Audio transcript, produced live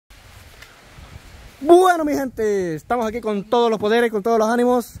Bueno, mi gente, estamos aquí con todos los poderes, con todos los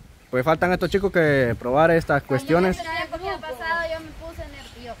ánimos. Pues faltan estos chicos que probar estas cuestiones. Yo me puse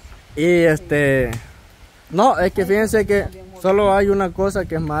nervioso. Y no, es que fíjense que solo hay una cosa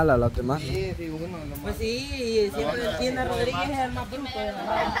que es mala, las demás. Pues sí, siempre entiende Rodríguez es el más bruto de la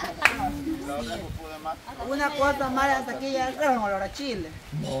banda. Una cosa mala hasta aquí ya es olor a chile.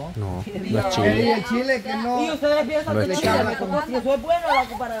 No es chile. El chile que no. Y ustedes piensan que si eso es bueno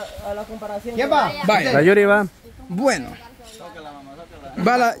a la comparación. ¿Quién va? Vaya. La Yuri va. Bueno.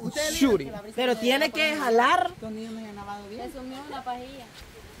 Va la Yuri. Pero tiene que jalar. Se sumió una pajilla.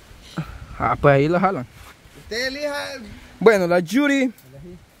 Ah, pues ahí lo jalan. Usted elija. Bueno, la Yuri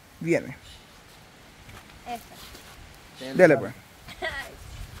viene. Esta. Dele pues.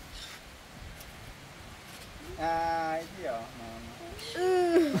 Ay, Dios.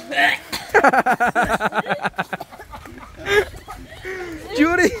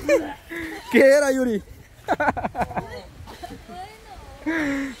 Yuri. ¿Qué era, Yuri?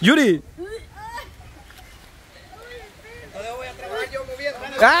 Yuri. Entonces voy a trabajar yo moviendo.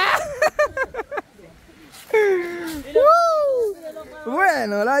 ¡Ah!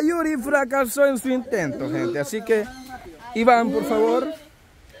 Bueno, la Yuri fracasó en su intento, gente. Así que, Iván, por favor,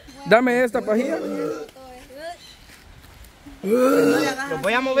 dame esta pajilla. Los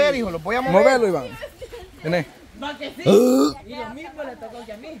voy a mover, hijo, los voy a mover. Movelo, Iván. Vení. Y lo mismo le tocó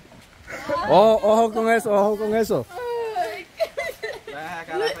que a mí. Oh, ojo con eso, ojo con eso. Voy a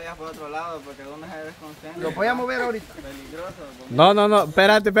sacar las ollas por otro lado porque uno se desconcentra. Los voy a mover ahorita. Peligroso. No,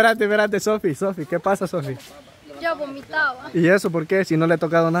 espérate, Sofi, ¿qué pasa, Sofi? Yo vomitaba. ¿Y eso por qué? Si no le he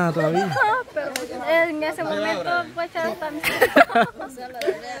tocado nada todavía. Pero en ese momento fue echar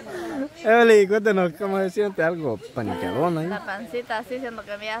Evelyn, cuéntenos cómo se siente, algo paniqueadón ahí. la pancita así siendo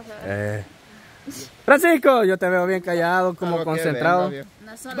que me hace. Francisco, yo te veo bien callado, como concentrado.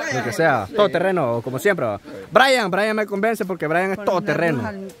 No solo Lo que sea, todo terreno, como siempre. Brian me convence porque Brian es todo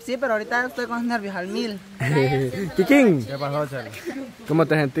terreno. Sí, pero ahorita estoy con los nervios al 1000. Kikín, ¿Qué pasó, Charlie? ¿cómo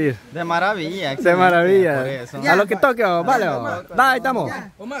te sentís? De maravilla. De maravilla. Por eso. A lo que toque, vale. Ahí estamos.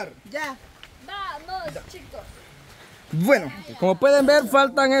 Omar. Ya. vamos, chicos. Bueno, como pueden ver,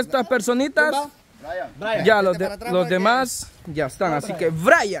 faltan estas personitas. Ya los demás ya están. Así que,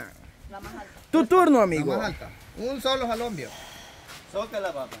 Bryan, tu turno, amigo. Más alta. Un solo jalón, vio. Soca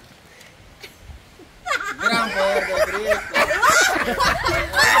la papa. Gran poder de Cristo.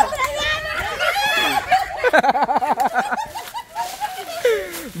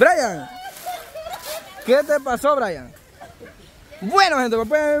 Bryan, ¿qué te pasó, Bryan? Bueno, gente, como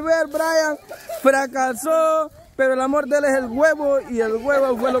pueden ver, Bryan fracasó, pero el amor de él es el huevo y el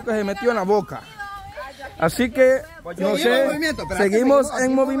huevo fue lo que se metió en la boca. Así que, no sé, seguimos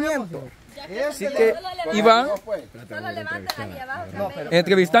en movimiento. Así que, Iván, Solo levántala ahí abajo.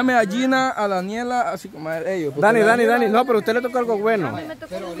 entrevistame a Gina, a Daniela, así como a ellos. Dani, no, pero a usted le tocó algo bueno.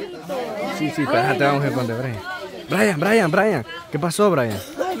 Sí, te vamos a responder, Brian. ¿Qué pasó, Brian?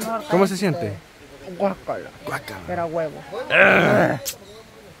 ¿Cómo se siente? Guácala. Era huevo.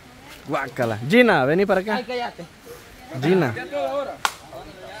 Guácala. Gina, vení para acá. Ay, cállate. Gina.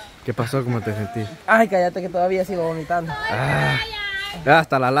 ¿Qué pasó? ¿Cómo te sentís? Ay, cállate que todavía sigo vomitando.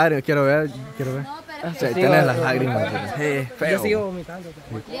 Hasta las lágrimas, quiero ver. Sí, tienes las lágrimas. Yo Feo. sigo vomitando.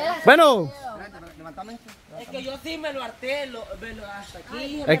 Bueno, Es que yo sí me lo harté, velo hasta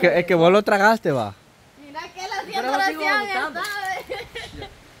aquí. es que vos lo tragaste, va. Mira que la siento ¿sabes?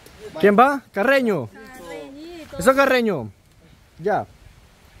 ¿Quién va? Carreño. ¿Eso es Carreño? Ya.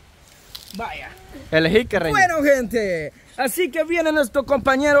 Vaya. Elegí Carreño. Bueno, gente, así que viene nuestro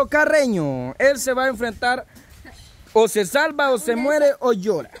compañero Carreño. Él se va a enfrentar, o se salva, o se muere, o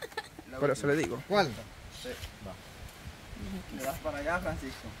llora. Por eso le digo. ¿Cuál? Te vas para allá,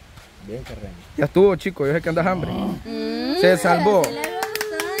 Francisco. Bien, Carreño. Ya estuvo, chico, yo sé que andas hambre. Se salvó.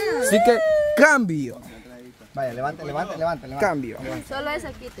 Así que, cambio. Vaya, levante. Cambio. Solo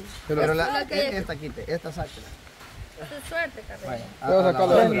esa quite. Pero Solo que esta quite, esta sáquela. es suerte, Carlos. Vaya. Puedo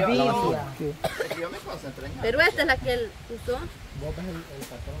sacarlo de Envidia. Yo me concentré en Pero esta es la que él usó.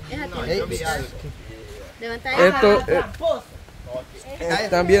 Esa que levanta Esto,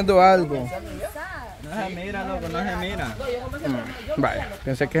 están viendo algo. No se mira, loco, no se mira. Vaya,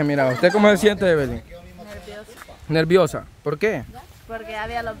 pensé que se miraba. ¿Usted cómo se siente, Evelyn? nervioso. Nerviosa. ¿Por qué? Porque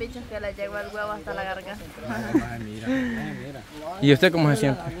había los bichos que le llegó el huevo hasta la garganta. ¿Y usted cómo se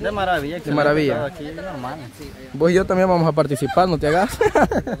siente? De maravilla. De maravilla. Aquí es normal. Vos y yo también vamos a participar, no te hagas.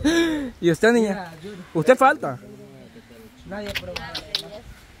 ¿Y usted, niña? ¿Usted falta?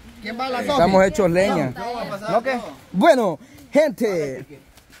 ¿Quién va a la Sofi? Estamos hechos leña. ¿No qué? Bueno, gente,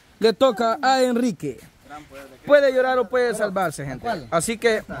 le toca a Enrique. puede llorar o puede salvarse, gente. Así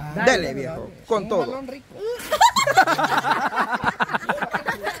que, dele, viejo, con todo.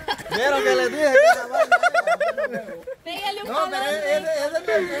 ¿Vieron que les dije Pégale un no, jalón.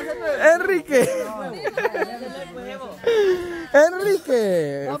 Enrique.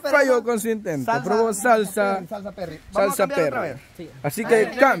 Enrique falló con su intento. Probó salsa Perry? salsa perro. Así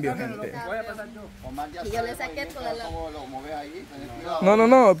que cambio, gente. Y yo le saqué toda la...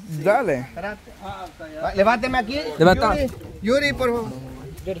 No, dale. Levánteme aquí. Levanta. Yuri, por favor.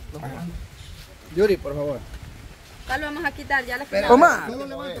 Yuri, por favor. ¿Cuál vamos a quitar? Ya le Omar, Solo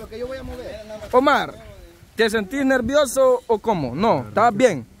levántalo que yo voy a mover. Omar, ¿te sentís nervioso o cómo? No, ¿estás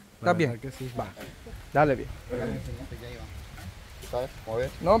bien? ¿Estás bien? Va, dale bien. ¿Sabes? Mover.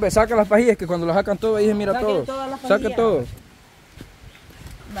 No, hombre, saca las pajillas que cuando las sacan todo, ahí se mira Saquen todo. todas las Saca pajillas. todo.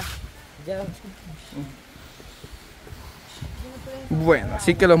 Ya. Bueno,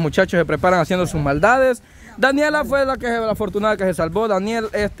 así que los muchachos se preparan haciendo sus maldades. Daniela fue la afortunada que se salvó. Daniel,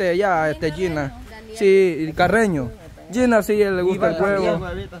 Gina. Sí, y Carreño. Gina sí, le gusta el juego.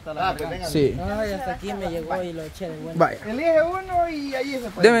 Sí. Ay, hasta aquí me llegó y lo eché de vuelta. Vaya, Elige uno y ahí se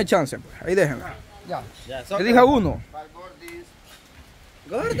puede. deme chance, pues. Ahí déjenla. Ya. Elija uno.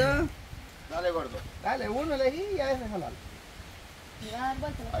 Gordo. Dale, gordo. Dale, uno elegí y a ese jalar.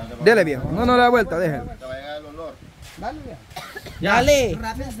 Dele viejo. No le da vuelta, déjenlo. Te va a llegar el olor. Dale, bien. Dale.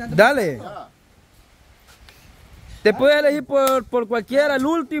 Dale. Te puedes elegir por cualquiera, el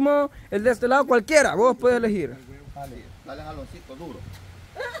último, el de este lado, cualquiera. Vos puedes elegir. Dale jaloncito duro.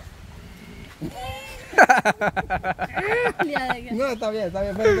 No, está bien,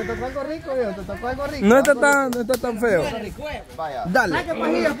 pero te tocó algo rico, viejo, te tocó algo rico. No está tan feo. Vaya. Dale. Saquen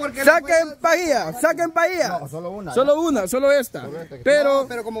pajillas porque Saquen pajilla, saquen pajilla. no, solo una. Solo esta. Pero,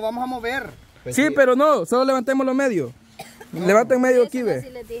 pero como vamos a mover. sí, pero no, solo levantemos los medios. Levanten medio aquí, Así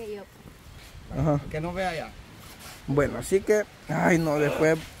ve. les dije yo. Ajá. Que no vea ya. Bueno, así que, ay no,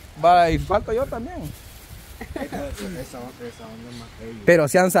 después va y falto yo también. Pero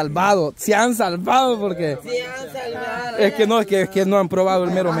se han salvado porque es que no han probado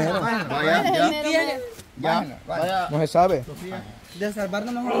el mero. Vaya. No se sabe. De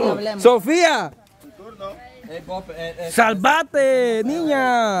salvarnos mejor no hablemos. Sofía, salvate,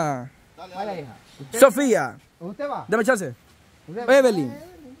 niña. Vaya, hija. Sofía, ¿Usted va? dame chance. Evelyn,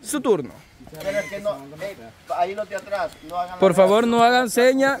 su turno. Pero es que no, ahí los de atrás, no hagan Por favor, no hagan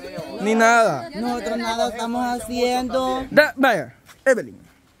señas ni nada. Nosotros nada estamos haciendo. Vaya, Evelyn.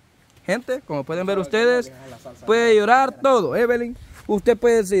 Gente, como pueden ver ustedes, puede llorar todo. Evelyn, usted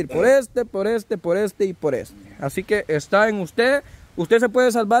puede decir por este y por este. Así que está en usted. Usted se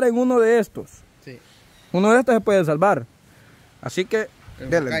puede salvar en uno de estos. Sí. Uno de estos se puede salvar. Así que,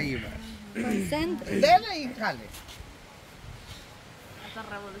 dele. Dele y jale.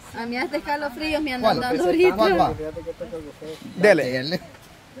 A mí hasta escalofríos me andan dando ahorita. ¿Cuál va? Dele.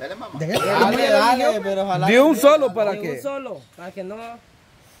 Dale, mamá. Dale, pero ojalá. De un solo para De que. un solo, para que no.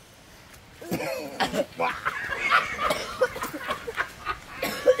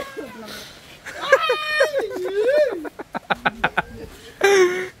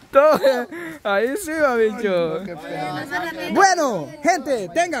 Todo, ahí sí va, bicho. Bueno, gente,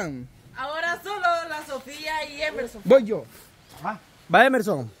 tengan. Ahora solo la Sofía y Emerson. Voy yo. Va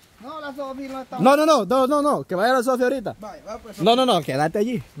Emerson. No, la Sofía no está. No, que vaya la Sofía ahorita. No, quédate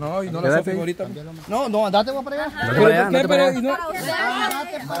allí. No, y no la Sofía ahorita. No, andate vos para allá. ¿Pero por qué? Pero, y no-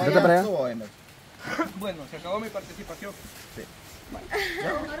 Vete para allá. Bueno, se acabó mi participación.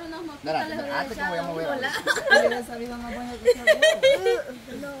 Mejor unos moquitos les hubiera que voy a mover echado.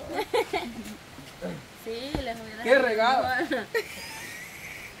 Sí, les hubiera Qué regalo.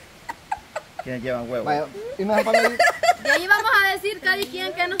 ¿Quiénes llevan huevo? Vaya, y me para ahí. Y ahí vamos a decir cada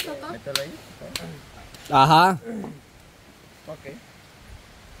quien que nos tocó. Mételo ahí. Ajá. Ok.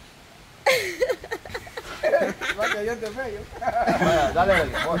 Dale,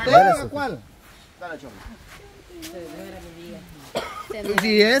 ¿usted cuál? Dale, chombo.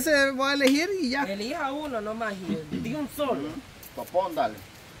 Si ese voy a elegir y ya. Elija uno nomás y di un solo. Topón, dale.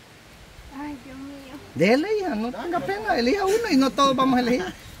 Ay, Dios mío. Dele, hija, no tenga pena, elija uno y no todos vamos a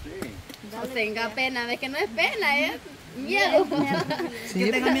elegir. No tenga pena, ves que no es pena, es miedo.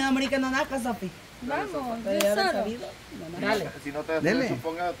 Que tenga miedo a morir que no nazca, Sofi. Vamos, Pero ya lo he sabido. Dale. Si no te destruye,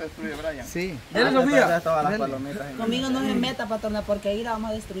 suponga te destruye Bryan. Sí. Dele, Sofía. Todas las palomitas. Conmigo no se meta, patrona, porque ahí la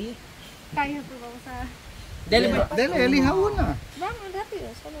vamos a destruir. Cállate, vamos a... Dele, pues. Dele, elija una. Vamos, rápido,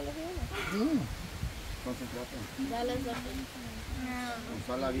 solo los uno. Concéntrate. Dale, Sofía.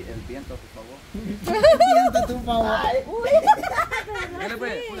 Usa el viento, por favor. Viento, tu favor.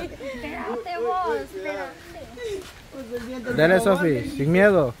 Espérate vos, espérate. Dale, Sofi, sin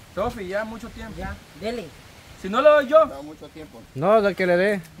miedo. Sofi, ya mucho tiempo. Ya, dele. Si no lo doy yo, Lleva mucho tiempo. No, del que le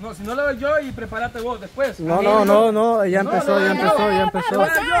dé. no, si no lo doy yo y prepárate vos después. No, ya empezó.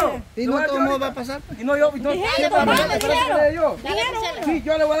 Y no todo va a pasar. Y no yo, y no. ¿Qué va a pasar? ¿Espérate que le dé yo? Sí,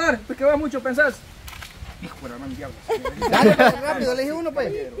 yo le voy a dar, porque va mucho, pensás. Hijo de la gran diablo. Dale, pues, rápido, elige uno,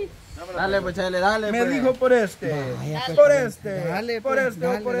 pues. Dale, pues, chale, dale. Me dijo por este. Por este. Por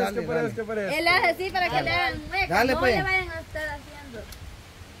este, por este. Él hace así para que le hagan hueco. Dale, no pues. le vayan a estar haciendo.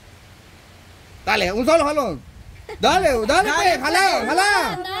 Dale, un solo jalón. Dale, pues,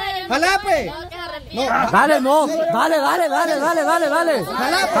 jalá. Jalá, pues. No, Dale, dale.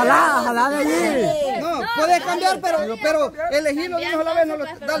 Jalá de allí. no, puedes cambiar, pero elegirlo de una sola vez, no lo,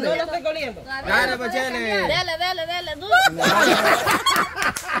 No lo dale. estoy coliendo. Dale, pues, chale. Dale, duro.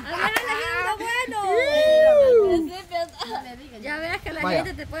 Ya veas que la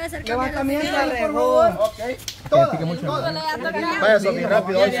gente te puede hacer ¿Qué va cambiar. cambiando, por favor? Ok. Todas. Vaya, Sofi,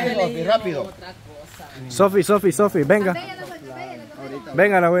 rápido, Sofi, rápido. Sofi, venga.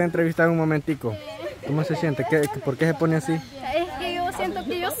 Venga, la voy a entrevistar un momentico. ¿Cómo se siente? ¿Por qué se pone así? Es que yo siento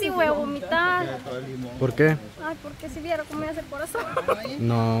que yo sí voy a vomitar. ¿Por qué? Ay, porque si viera cómo me hace el corazón.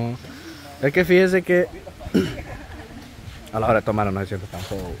 No. Es que fíjese que a la hora de tomar no se siente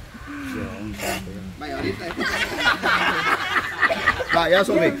tampoco. Vaya, ahorita. Vaya,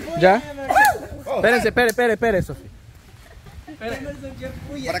 Sofi. ¿Ya? Espere, Sofi.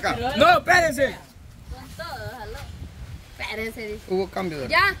 Para acá. No, espérense. Espérense, dice. Hubo cambio de.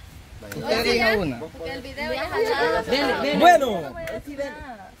 Ya. Usted diga una. Que el video ya jalado. Dele. Bueno. Sin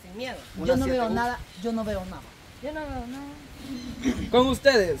miedo. Yo no veo nada. Yo no veo nada. Con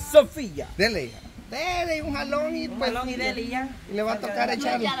ustedes, Sofía. Dele, hija. Dele un jalón y pues. Balón y dele y ya. Y le va a tocar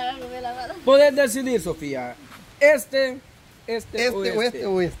echarle. Ya la robé la bala. Puedes decidir, Sofía. Este o Este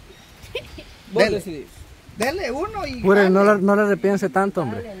o este. Vos Dele. decidís. Dele uno y. Pure, no le repiense tanto,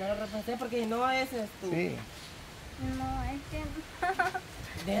 hombre. Dale, no lo repensé porque no es tu. Sí. No, es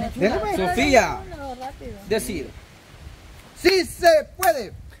que Dele, Dele, chula. pues. Sofía, no, rápido. decide. Sí se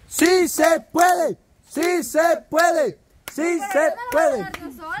puede. ¡Sí se puede!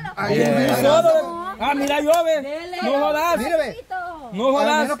 Ah, mira, llueve. No jodas. Míreme. No A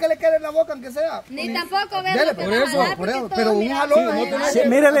jodas. menos que le quede en la boca, aunque sea. Ni tampoco ver Dele, lo que por va a eso, jalar, por porque eso. todo Pero un mira, jalón. no, ahí. Sí,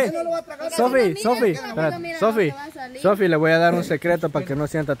 mírele. No lo va a tragar. Sofi, le voy a dar un secreto para que no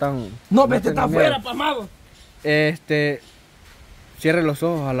sienta tan... No, vete, tenga está miedo. afuera, pamado. Cierre los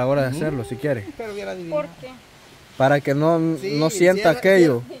ojos a la hora de hacerlo, si quiere. Pero hubiera adivinado. ¿Por qué? Para que no sienta cierra,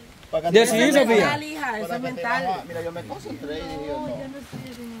 aquello. Decidí, Eso es Sofía. mental, hija, eso es mental. Mira, yo me concentré y dije,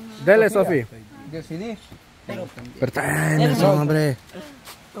 no. Dele, Sofi. Decidí. Perténese, hombre.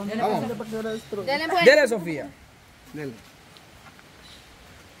 Dele pues. Dele, Sofía. Dele.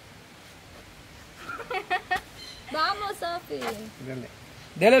 Vamos, Sofi. Dele.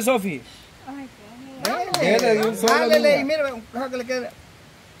 Dele, Sofía. Dele de un solo. Jálele y niña. mire, deja que le quede.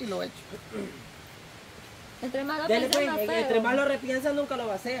 Y lo echo. Entre más lo Dele, pues, pensamos, entre feo. más lo repiensa nunca lo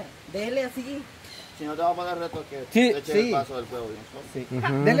va a hacer. Dele así. Si no te va a poner reto que Sí, eche sí. el paso del fuego. Sí.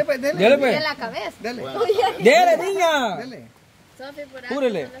 Ujú. Dele, pues, dele. Dele, pues. De la cabeza. Dele. Dele, niña. Dele. Sofi, por ahí.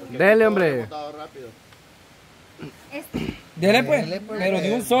 Púrele. Dele, hombre. Rápido. Dele, pues. Dele, pues. Pero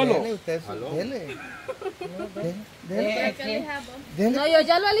de un solo. Dele, usted. Dele. No, yo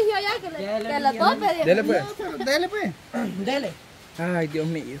ya lo eligió ya, que la tope. Dele, pues. Dele, pues. Dele. Ay, Dios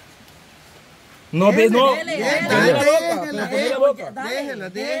mío. No, ves, no. Dele, Dele la boca. Déjela, Dele la boca.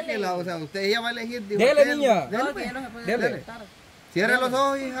 déjela. O sea, usted ella va a elegir. dijo Dele, aquel. niña. Dele, No, pues. que ya no se puede Dele. apretar. Cierre los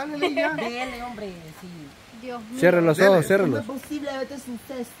ojos y jálele y ya. Dele, hombre, sí. Dios mío. Cierre los ojos, ciérrelos. Posiblemente es un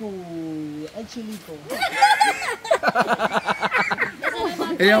texto. El chilito.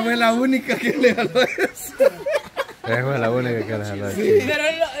 Ella fue la única que le jaló eso. Esa fue la única que le jaló. Pero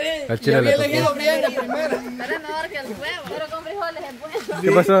Al chile le tocó. Brian de primera. Pero es mejor que el huevo. Pero con frijoles es bueno.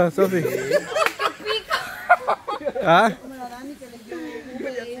 ¿Qué pasó, Sofi? ¿Ah? Ah,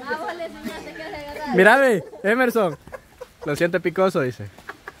 vos le enseñaste que se agarrar. Mírame, Emerson. Lo siente picoso, dice.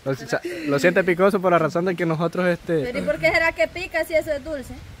 Lo siente picoso por la razón de que nosotros Pero ¿y por qué será que pica si eso es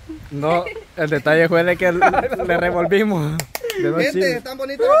dulce? no, el detalle fue de que le revolvimos. De dos Gente, chiles. están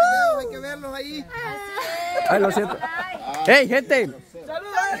bonitos los videos, hay que verlos ahí. Ay, lo siento. ¡Hey, gente!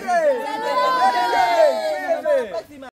 ¡Saludos!